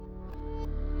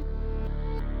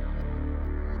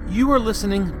You are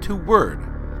listening to Word,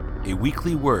 a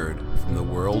weekly word from the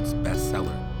world's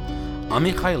bestseller,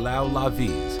 Amichai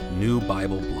Lau-Lavie's new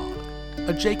Bible blog,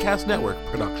 a JCast Network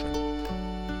production.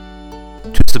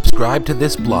 To subscribe to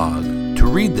this blog, to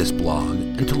read this blog,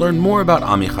 and to learn more about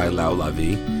Amichai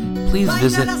Lau-Lavie, please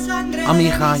visit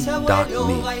amichai.me.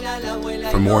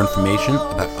 For more information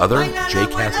about other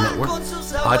JCast Network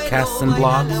podcasts and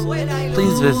blogs,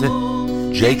 please visit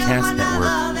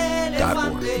jcastnetwork.org.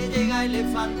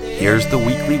 Here's the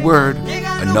weekly word,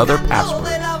 another password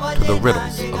to the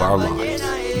riddles of our lives.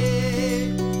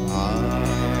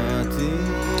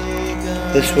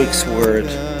 This week's word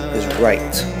is right,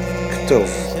 ketov.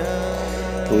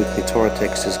 The weekly Torah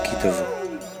text is kitavu.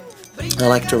 I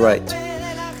like to write.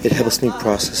 It helps me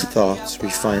process thoughts,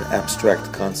 refine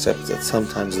abstract concepts that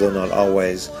sometimes, though not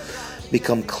always,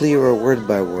 become clearer word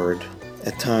by word.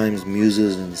 At times,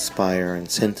 muses inspire and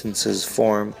sentences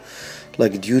form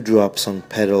like dewdrops on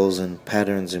petals, and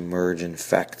patterns emerge and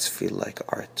facts feel like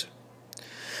art.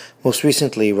 Most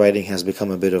recently, writing has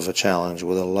become a bit of a challenge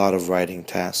with a lot of writing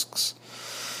tasks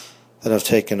that I've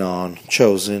taken on,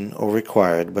 chosen, or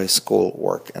required by school,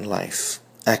 work, and life.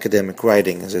 Academic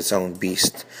writing is its own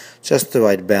beast, just the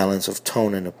right balance of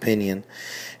tone and opinion.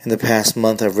 In the past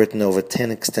month, I've written over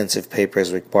 10 extensive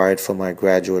papers required for my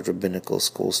graduate rabbinical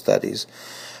school studies.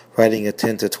 Writing a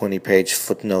 10 to 20 page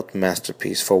footnote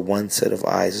masterpiece for one set of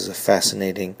eyes is a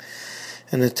fascinating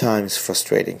and at times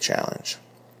frustrating challenge.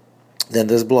 Then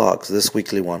there's blogs, this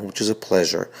weekly one, which is a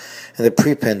pleasure, and the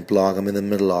pre-penned blog I'm in the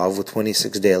middle of with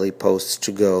 26 daily posts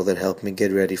to go that help me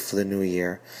get ready for the new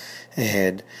year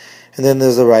ahead. And then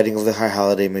there's the writing of the high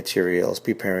holiday materials,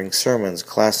 preparing sermons,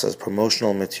 classes,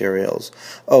 promotional materials,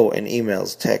 and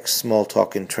emails, texts, small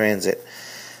talk in transit.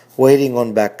 Waiting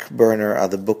on back burner are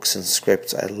the books and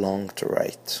scripts I long to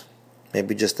write.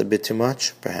 Maybe just a bit too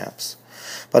much, perhaps,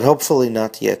 but hopefully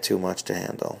not yet too much to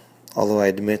handle. Although I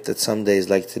admit that some days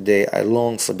like today I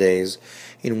long for days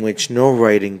in which no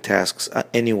writing tasks are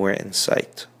anywhere in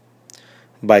sight.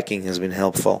 Biking has been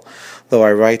helpful. Though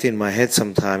I write in my head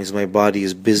sometimes, my body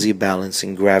is busy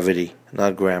balancing gravity,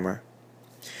 not grammar.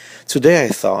 Today I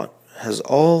thought, has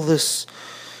all this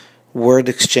word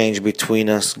exchange between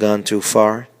us gone too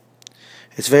far?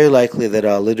 It's very likely that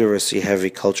our literacy-heavy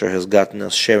culture has gotten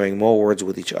us sharing more words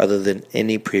with each other than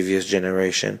any previous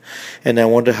generation, and I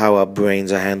wonder how our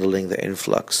brains are handling the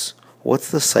influx.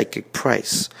 What's the psychic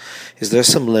price? Is there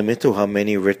some limit to how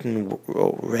many written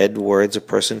or read words a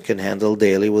person can handle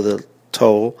daily with a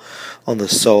toll on the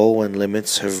soul when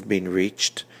limits have been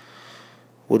reached?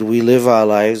 Would we live our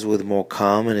lives with more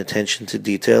calm and attention to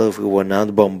detail if we were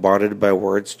not bombarded by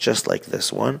words just like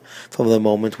this one from the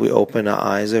moment we open our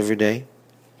eyes every day?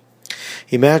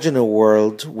 Imagine a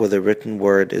world where the written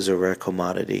word is a rare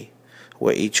commodity,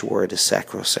 where each word is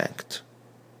sacrosanct.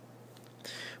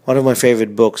 One of my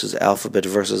favorite books is Alphabet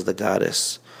versus the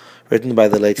Goddess. Written by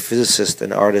the late physicist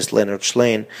and artist Leonard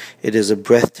Shlain, it is a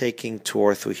breathtaking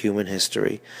tour through human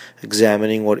history,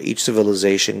 examining what each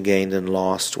civilization gained and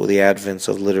lost with the advent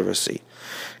of literacy.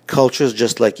 Cultures,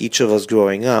 just like each of us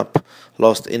growing up,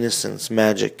 lost innocence,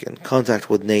 magic, and contact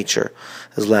with nature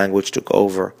as language took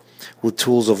over, with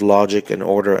tools of logic and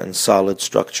order and solid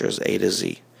structures A to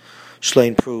Z.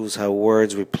 Shlain proves how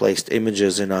words replaced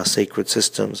images in our sacred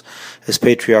systems as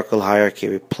patriarchal hierarchy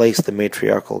replaced the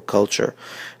matriarchal culture,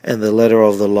 and the letter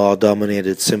of the law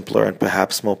dominated simpler and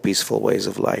perhaps more peaceful ways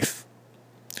of life.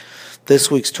 This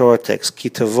week's Torah text,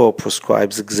 Kitavo,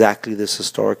 prescribes exactly this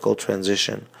historical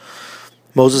transition.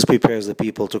 Moses prepares the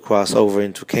people to cross over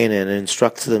into Canaan and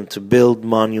instructs them to build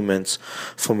monuments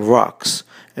from rocks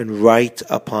and write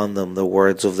upon them the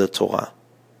words of the Torah.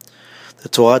 The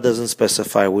Torah doesn't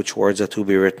specify which words are to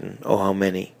be written or how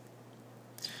many.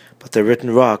 But the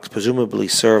written rocks presumably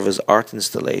serve as art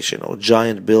installation or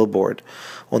giant billboard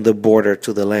on the border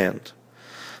to the land.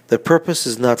 The purpose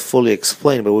is not fully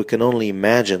explained, but we can only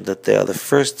imagine that they are the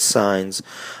first signs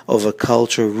of a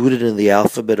culture rooted in the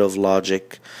alphabet of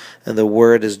logic, and the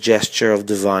word is gesture of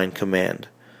divine command,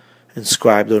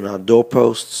 inscribed on our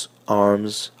doorposts,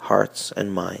 arms, hearts,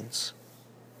 and minds.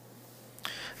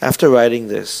 After writing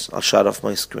this, I'll shut off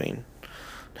my screen,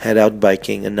 head out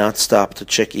biking, and not stop to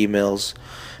check emails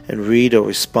and read or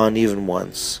respond even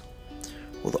once.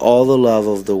 With all the love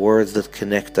of the words that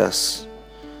connect us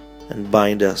and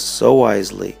bind us so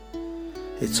wisely,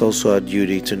 it's also our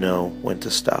duty to know when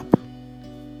to stop.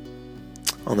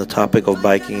 On the topic of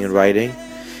biking and writing,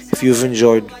 if you've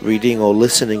enjoyed reading or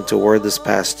listening to Word this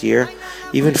past year,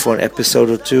 even for an episode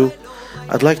or two,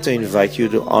 I'd like to invite you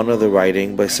to honor the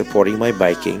writing by supporting my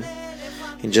biking.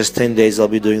 In just 10 days, I'll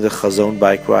be doing the Chazon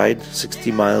bike ride,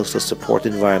 60 miles to support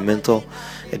environmental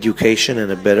education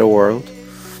and a better world.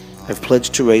 I've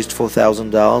pledged to raise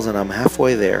 $4,000 and I'm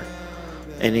halfway there.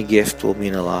 Any gift will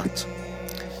mean a lot.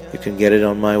 You can get it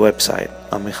on my website,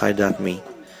 amichai.me,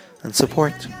 and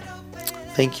support.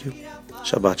 Thank you.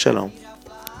 Shabbat Shalom.